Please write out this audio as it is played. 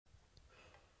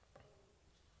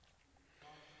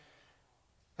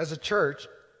As a church,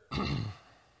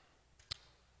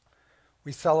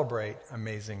 we celebrate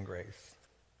Amazing Grace.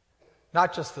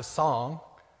 Not just the song,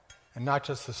 and not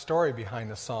just the story behind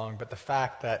the song, but the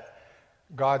fact that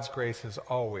God's grace is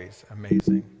always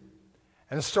amazing.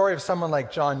 And the story of someone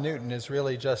like John Newton is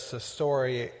really just a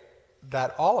story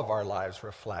that all of our lives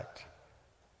reflect.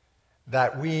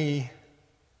 That we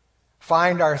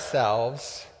find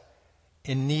ourselves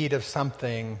in need of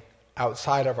something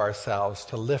outside of ourselves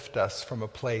to lift us from a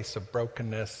place of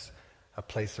brokenness, a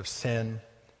place of sin,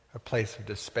 a place of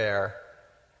despair.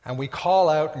 And we call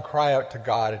out and cry out to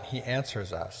God, and He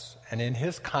answers us. And in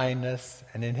His kindness,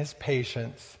 and in His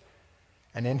patience,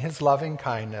 and in His loving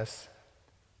kindness,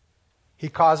 He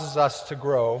causes us to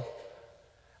grow.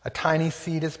 A tiny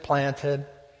seed is planted,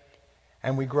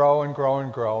 and we grow and grow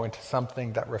and grow into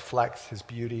something that reflects His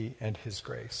beauty and His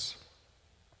grace.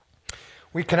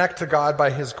 We connect to God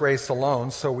by His grace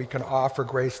alone, so we can offer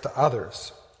grace to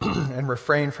others and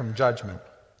refrain from judgment.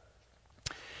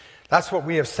 That's what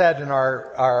we have said in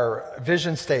our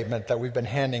vision statement that we've been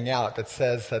handing out, that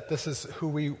says that this is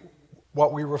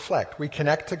what we reflect. We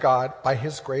connect to God by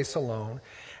His grace alone,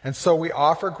 and so we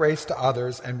offer grace to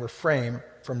others and refrain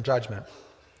from judgment.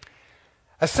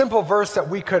 A simple verse that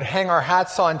we could hang our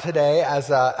hats on today as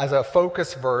a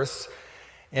focus verse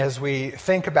as we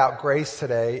think about grace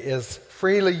today is,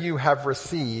 freely you have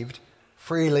received,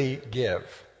 freely give.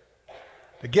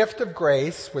 The gift of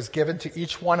grace was given to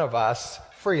each one of us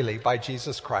freely by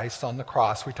Jesus Christ on the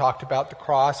cross. We talked about the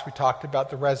cross, we talked about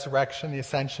the resurrection, the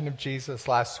ascension of Jesus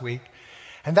last week.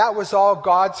 And that was all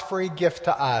God's free gift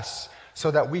to us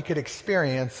so that we could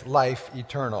experience life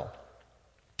eternal.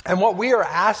 And what we are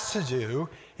asked to do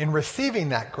in receiving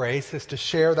that grace is to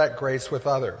share that grace with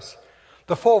others.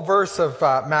 The full verse of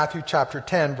Matthew chapter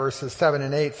 10, verses 7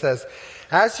 and 8 says,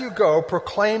 "As you go,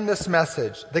 proclaim this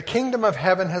message. The kingdom of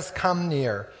heaven has come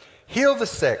near. Heal the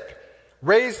sick,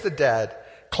 raise the dead,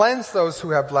 cleanse those who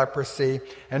have leprosy,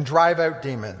 and drive out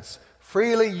demons.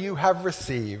 Freely you have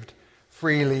received,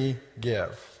 freely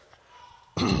give."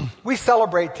 We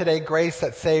celebrate today grace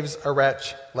that saves a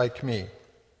wretch like me.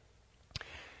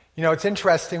 You know, it's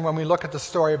interesting when we look at the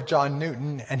story of John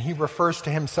Newton, and he refers to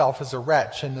himself as a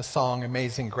wretch in the song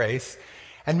Amazing Grace.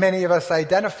 And many of us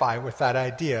identify with that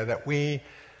idea that we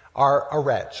are a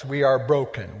wretch. We are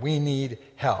broken. We need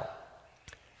help.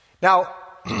 Now,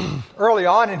 early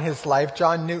on in his life,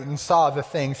 John Newton saw the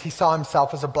things. He saw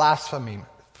himself as a blasphemer.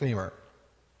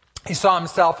 He saw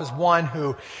himself as one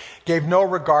who gave no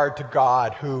regard to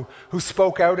God, who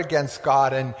spoke out against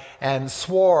God and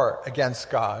swore against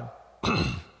God.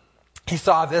 He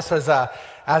saw this as a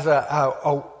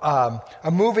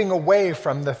moving away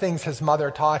from the things his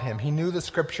mother taught him. He knew the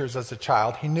scriptures as a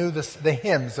child. He knew the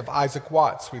hymns of Isaac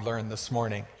Watts we learned this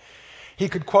morning. He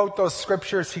could quote those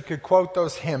scriptures, he could quote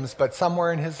those hymns, but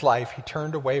somewhere in his life he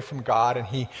turned away from God and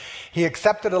he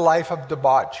accepted a life of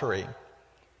debauchery.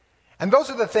 And those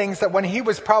are the things that when he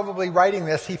was probably writing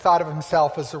this, he thought of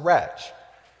himself as a wretch.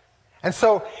 And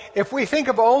so if we think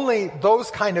of only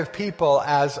those kind of people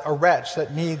as a wretch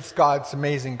that needs God's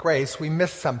amazing grace, we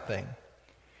miss something.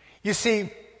 You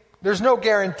see, there's no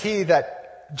guarantee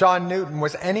that John Newton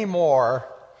was any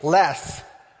less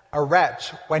a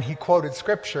wretch when he quoted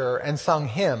scripture and sung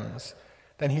hymns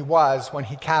than he was when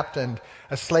he captained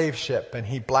a slave ship and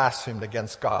he blasphemed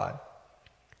against God.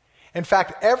 In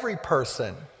fact, every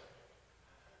person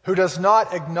who does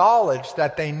not acknowledge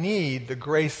that they need the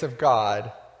grace of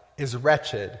God is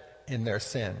wretched in their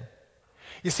sin.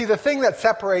 You see, the thing that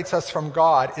separates us from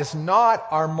God is not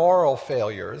our moral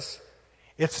failures.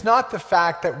 It's not the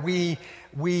fact that we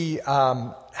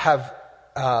have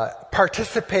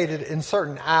participated in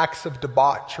certain acts of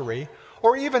debauchery,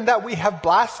 or even that we have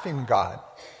blasphemed God.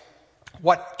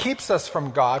 What keeps us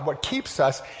from God, what keeps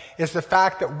us, is the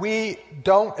fact that we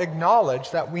don't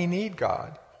acknowledge that we need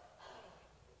God.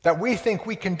 That we think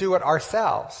we can do it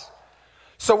ourselves.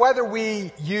 So whether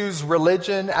we use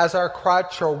religion as our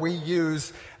crutch, or we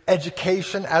use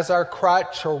education as our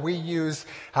crutch, or we use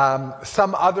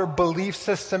some other belief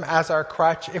system as our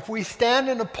crutch, if we stand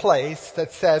in a place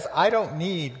that says, I don't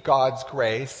need God's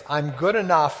grace, I'm good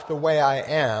enough the way I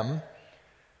am,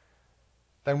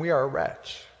 then we are a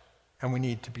wretch, and we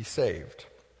need to be saved.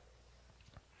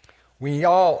 We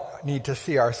all need to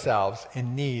see ourselves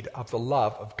in need of the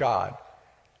love of God,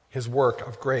 His work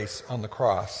of grace on the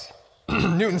cross.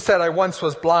 Newton said, "I once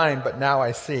was blind, but now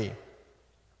I see."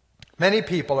 Many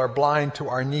people are blind to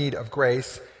our need of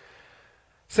grace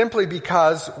simply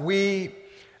because we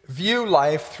view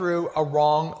life through a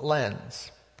wrong lens.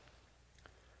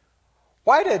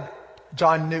 Why did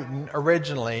John Newton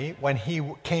originally, when he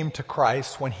came to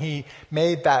Christ, when he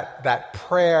made that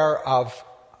prayer of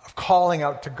calling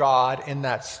out to God in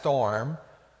that storm,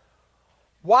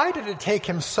 why did it take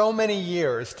him so many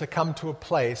years to come to a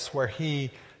place where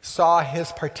he saw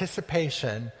his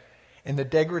participation in the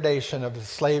degradation of the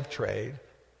slave trade,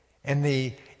 in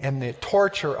the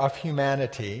torture of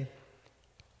humanity?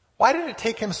 Why did it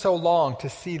take him so long to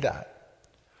see that?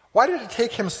 Why did it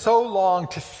take him so long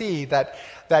to see that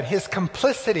his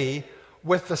complicity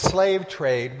with the slave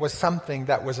trade was something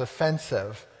that was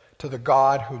offensive to the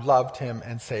God who loved him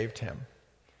and saved him?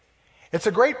 It's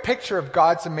a great picture of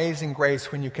God's amazing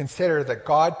grace when you consider that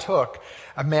God took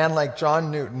a man like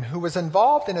John Newton, who was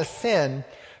involved in a sin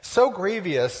so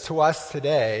grievous to us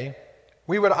today,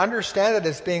 we would understand it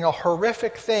as being a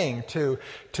horrific thing to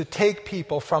take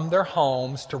people from their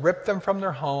homes, to rip them from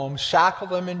their homes, shackle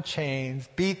them in chains,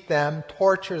 beat them,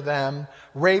 torture them,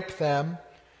 rape them,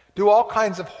 do all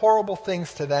kinds of horrible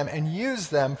things to them, and use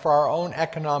them for our own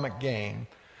economic gain.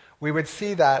 We would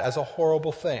see that as a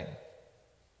horrible thing.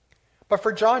 But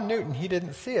for John Newton, he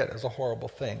didn't see it as a horrible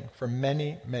thing for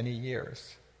many, many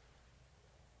years.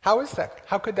 How is that?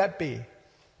 How could that be?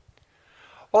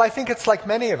 Well, I think it's like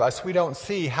many of us, we don't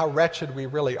see how wretched we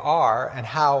really are and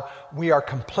how we are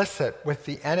complicit with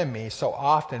the enemy so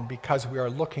often because we are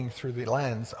looking through the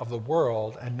lens of the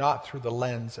world and not through the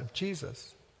lens of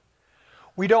Jesus.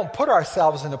 We don't put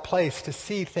ourselves in a place to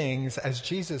see things as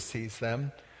Jesus sees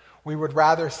them. We would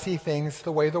rather see things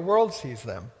the way the world sees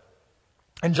them.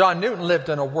 And John Newton lived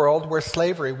in a world where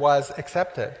slavery was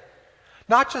accepted.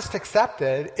 Not just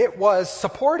accepted, it was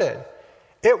supported.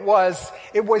 It was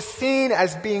seen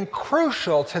as being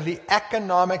crucial to the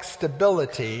economic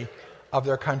stability of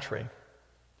their country.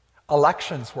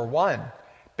 Elections were won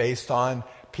based on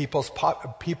people's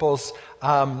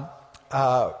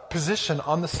position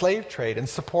on the slave trade and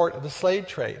support of the slave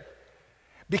trade.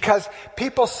 Because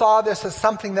people saw this as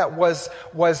something that was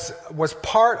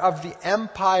part of the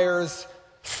empire's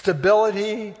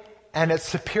stability and its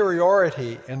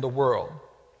superiority in the world.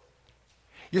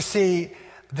 You see,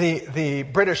 the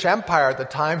British Empire at the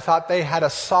time thought they had a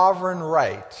sovereign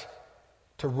right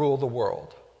to rule the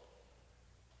world.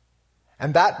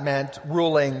 And that meant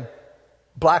ruling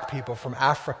black people from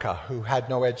Africa who had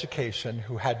no education,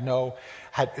 who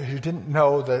didn't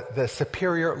know the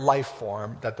superior life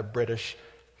form that the British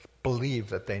believed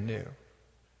that they knew.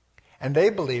 And they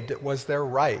believed it was their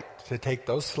right to take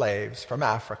those slaves from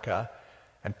Africa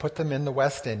and put them in the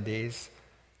West Indies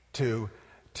to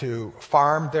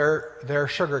farm their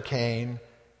sugar cane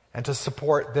and to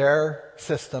support their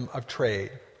system of trade.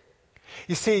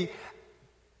 You see,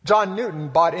 John Newton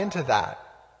bought into that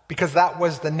because that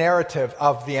was the narrative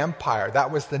of the empire.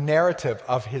 That was the narrative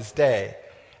of his day.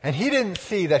 And he didn't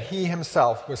see that he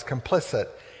himself was complicit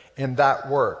in that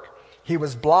work. He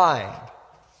was blind.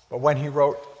 But when he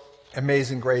wrote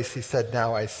Amazing Grace, he said,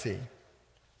 "Now I see."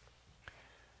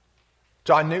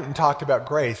 John Newton talked about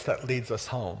grace that leads us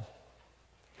home.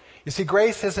 You see,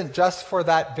 grace isn't just for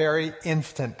that very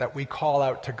instant that we call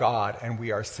out to God and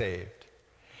we are saved.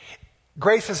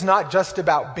 Grace is not just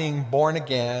about being born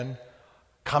again,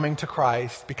 coming to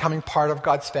Christ, becoming part of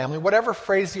God's family, whatever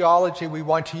phraseology we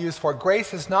want to use for it.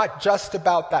 Grace is not just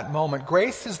about that moment.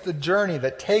 Grace is the journey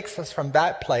that takes us from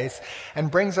that place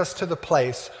and brings us to the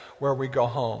place where we go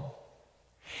home.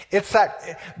 It's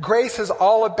that grace is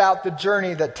all about the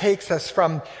journey that takes us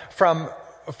from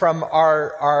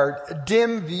our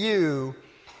dim view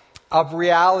of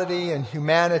reality and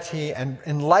humanity and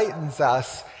enlightens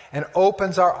us and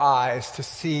opens our eyes to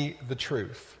see the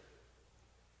truth.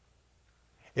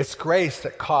 It's grace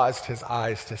that caused his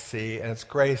eyes to see, and it's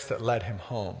grace that led him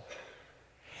home.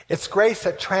 It's grace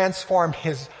that transformed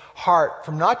his heart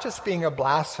from not just being a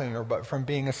blasphemer, but from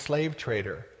being a slave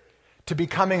trader to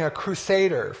becoming a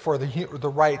crusader for the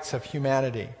rights of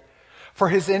humanity. For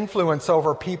his influence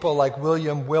over people like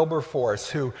William Wilberforce,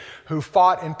 who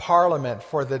fought in Parliament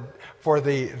for the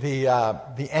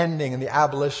ending and the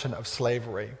abolition of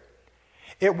slavery.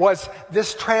 It was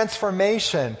this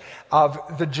transformation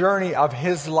of the journey of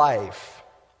his life.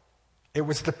 It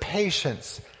was the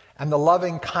patience and the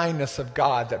loving kindness of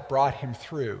God that brought him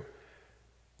through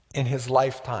in his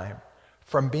lifetime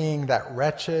from being that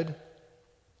wretched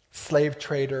slave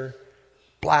trader,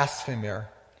 blasphemer,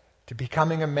 to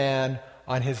becoming a man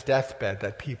on his deathbed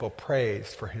that people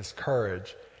praised for his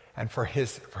courage and for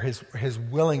his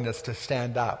willingness to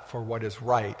stand up for what is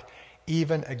right,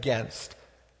 even against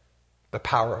the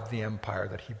power of the empire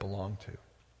that he belonged to.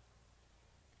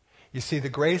 You see, the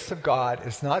grace of God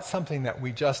is not something that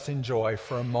we just enjoy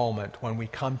for a moment when we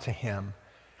come to him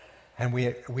and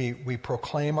we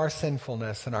proclaim our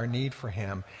sinfulness and our need for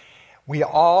him, we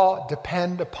all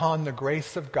depend upon the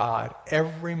grace of God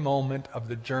every moment of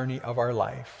the journey of our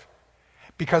life.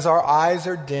 Because our eyes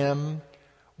are dim,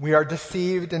 we are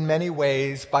deceived in many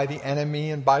ways by the enemy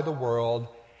and by the world,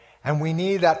 and we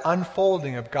need that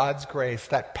unfolding of God's grace,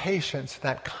 that patience,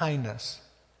 that kindness.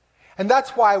 And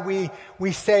that's why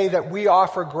we say that we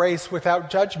offer grace without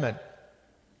judgment.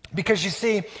 Because you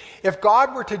see, if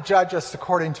God were to judge us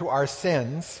according to our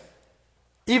sins,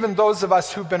 even those of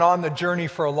us who've been on the journey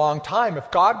for a long time,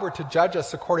 if God were to judge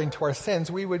us according to our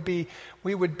sins, we would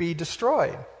be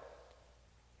destroyed.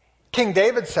 King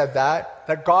David said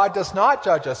that God does not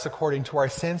judge us according to our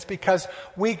sins because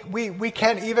we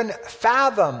can't even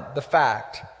fathom the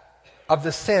fact of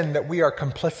the sin that we are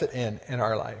complicit in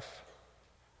our life.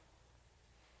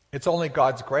 It's only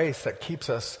God's grace that keeps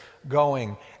us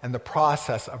going and the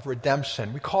process of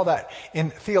redemption. We call that, in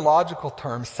theological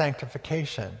terms,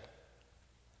 sanctification.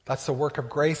 That's the work of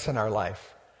grace in our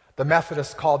life. The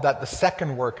Methodists called that the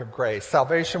second work of grace.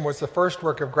 Salvation was the first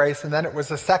work of grace, and then it was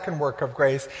the second work of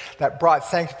grace that brought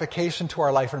sanctification to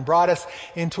our life and brought us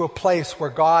into a place where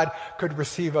God could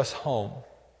receive us home.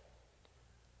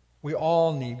 We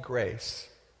all need grace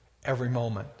every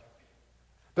moment.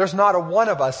 There's not a one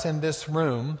of us in this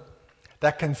room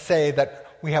that can say that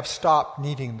we have stopped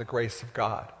needing the grace of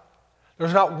God.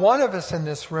 There's not one of us in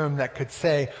this room that could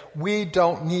say we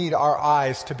don't need our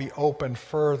eyes to be opened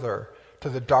further to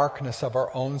the darkness of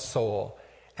our own soul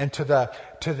and to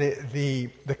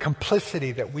the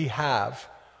complicity that we have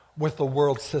with the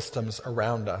world systems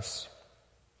around us.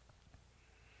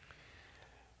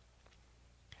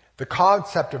 The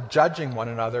concept of judging one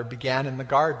another began in the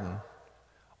garden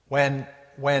when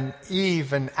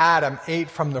Eve and Adam ate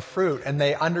from the fruit and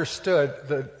they understood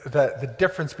the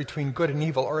difference between good and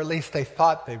evil, or at least they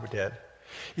thought they did.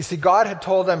 You see, God had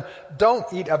told them, don't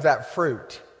eat of that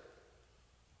fruit.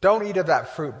 Don't eat of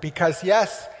that fruit because,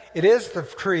 yes, it is the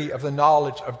tree of the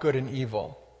knowledge of good and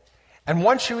evil. And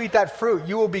once you eat that fruit,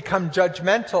 you will become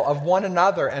judgmental of one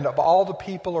another and of all the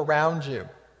people around you.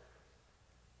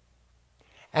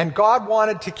 And God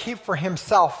wanted to keep for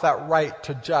himself that right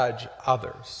to judge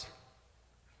others.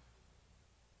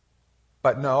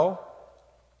 But no,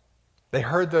 they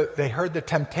heard the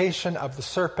temptation of the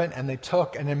serpent and they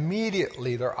took, and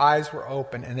immediately their eyes were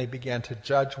open and they began to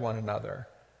judge one another.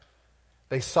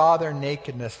 They saw their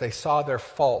nakedness, they saw their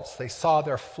faults, they saw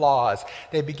their flaws.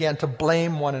 They began to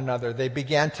blame one another. They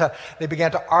began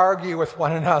to argue with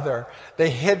one another. They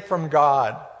hid from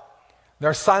God.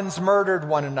 Their sons murdered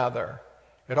one another.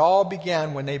 It all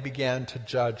began when they began to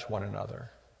judge one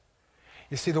another.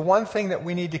 You see, the one thing that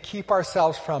we need to keep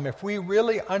ourselves from, if we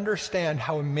really understand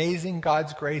how amazing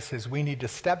God's grace is, we need to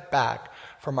step back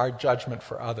from our judgment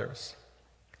for others.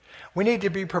 We need to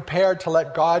be prepared to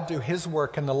let God do his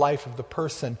work in the life of the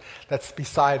person that's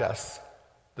beside us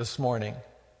this morning.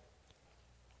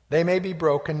 They may be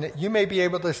broken. You may be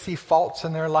able to see faults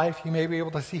in their life. You may be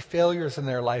able to see failures in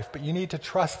their life. But you need to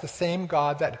trust the same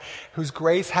God whose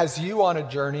grace has you on a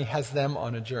journey, has them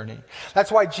on a journey.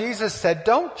 That's why Jesus said,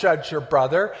 don't judge your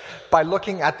brother by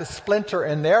looking at the splinter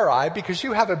in their eye because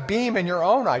you have a beam in your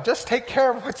own eye. Just take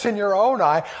care of what's in your own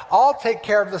eye. I'll take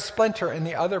care of the splinter in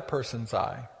the other person's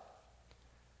eye.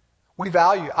 I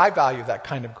value that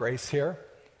kind of grace here.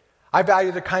 I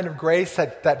value the kind of grace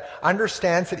that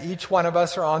understands that each one of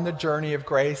us are on the journey of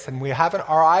grace and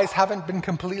our eyes haven't been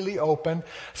completely open.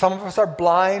 Some of us are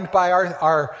blind by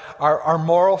our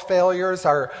moral failures,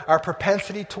 our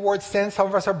propensity towards sin. Some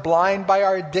of us are blind by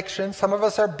our addiction. Some of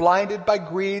us are blinded by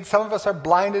greed. Some of us are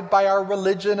blinded by our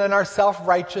religion and our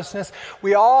self-righteousness.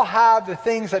 We all have the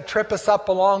things that trip us up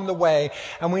along the way,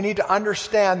 and we need to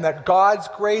understand that God's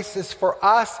grace is for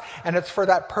us and it's for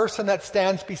that person that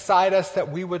stands beside us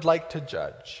that we would like to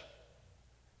judge.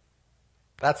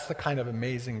 That's the kind of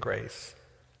amazing grace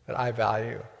that I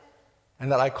value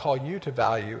and that I call you to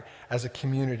value as a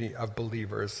community of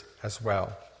believers as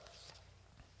well.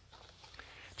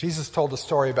 Jesus told a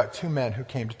story about two men who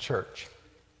came to church.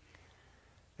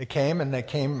 They came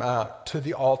to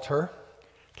the altar,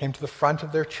 came to the front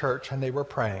of their church, and they were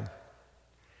praying.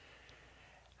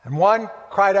 And one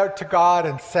cried out to God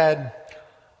and said,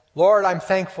 Lord, I'm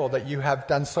thankful that you have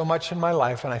done so much in my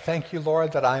life, and I thank you,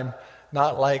 Lord, that I'm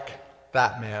not like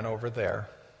that man over there.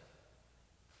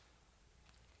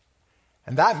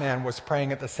 And that man was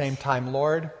praying at the same time,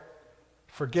 Lord,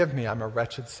 forgive me, I'm a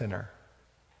wretched sinner.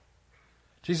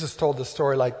 Jesus told the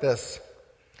story like this.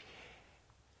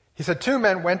 He said, 2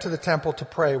 men went to the temple to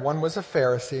pray. One was a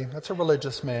Pharisee, that's a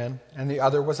religious man, and the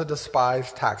other was a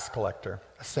despised tax collector,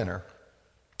 a sinner.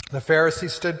 The Pharisee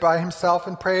stood by himself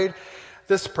and prayed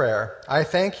This prayer: I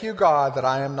thank you, God, that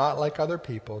I am not like other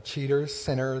people, cheaters,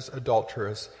 sinners,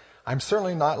 adulterers. I'm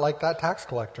certainly not like that tax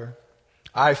collector.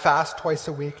 I fast twice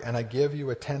a week, and I give you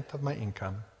 1/10 of my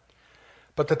income.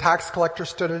 But the tax collector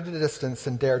stood at a distance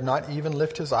and dared not even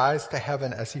lift his eyes to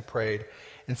heaven as he prayed.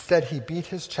 Instead, he beat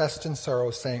his chest in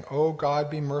sorrow, saying, "Oh God,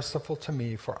 be merciful to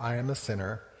me, for I am a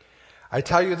sinner." I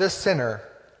tell you, this sinner,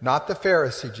 not the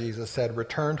Pharisee, Jesus said,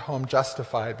 returned home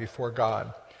justified before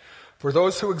God. For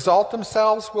those who exalt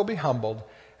themselves will be humbled,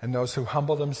 and those who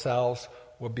humble themselves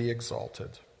will be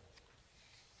exalted.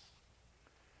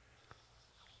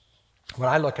 When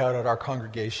I look out at our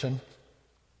congregation,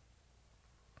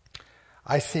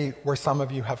 I see where some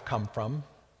of you have come from.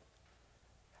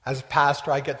 As a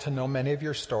pastor, I get to know many of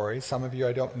your stories. Some of you,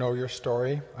 I don't know your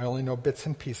story. I only know bits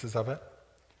and pieces of it.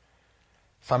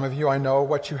 Some of you, I know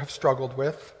what you have struggled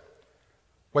with,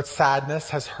 what sadness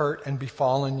has hurt and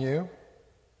befallen you.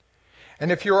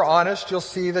 And if you are honest, you'll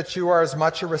see that you are as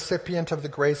much a recipient of the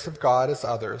grace of God as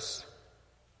others.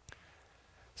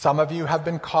 Some of you have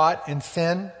been caught in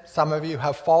sin. Some of you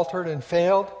have faltered and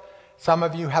failed. Some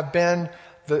of you have been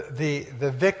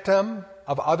the victim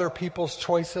of other people's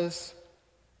choices.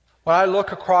 When I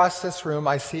look across this room,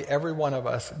 I see every one of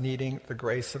us needing the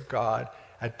grace of God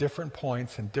at different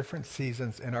points and different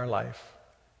seasons in our life.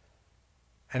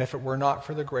 And if it were not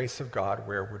for the grace of God,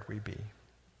 where would we be?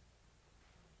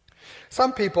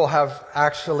 Some people have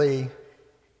actually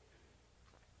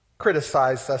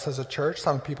criticized us as a church.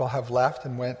 Some people have left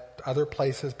and went other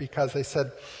places because they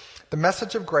said, the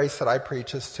message of grace that I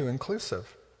preach is too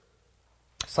inclusive.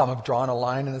 Some have drawn a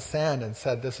line in the sand and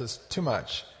said, this is too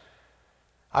much.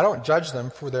 I don't judge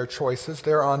them for their choices.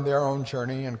 They're on their own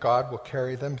journey, and God will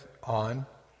carry them on.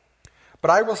 But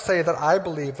I will say that I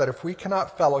believe that if we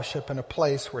cannot fellowship in a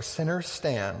place where sinners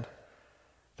stand,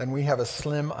 then we have a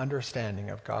slim understanding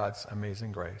of God's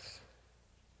amazing grace.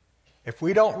 If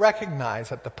we don't recognize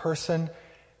that the person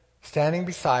standing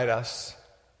beside us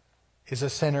is a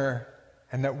sinner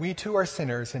and that we too are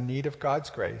sinners in need of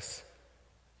God's grace,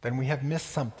 then we have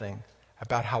missed something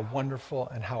about how wonderful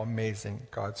and how amazing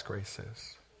God's grace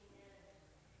is.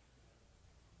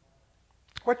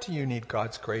 What do you need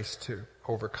God's grace to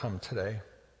overcome today?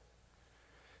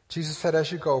 Jesus said,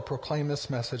 as you go, proclaim this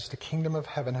message: the kingdom of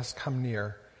heaven has come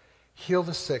near. Heal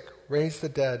the sick, raise the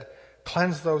dead,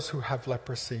 cleanse those who have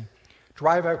leprosy,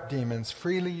 drive out demons.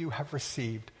 Freely you have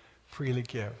received, freely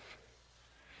give.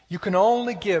 You can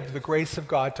only give the grace of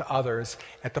God to others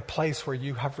at the place where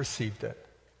you have received it.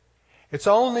 It's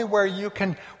only where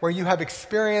you have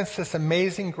experienced this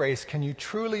amazing grace can you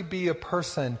truly be a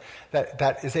person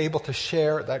that is able to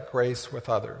share that grace with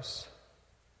others.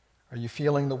 Are you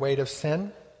feeling the weight of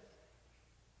sin?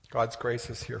 God's grace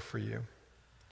is here for you.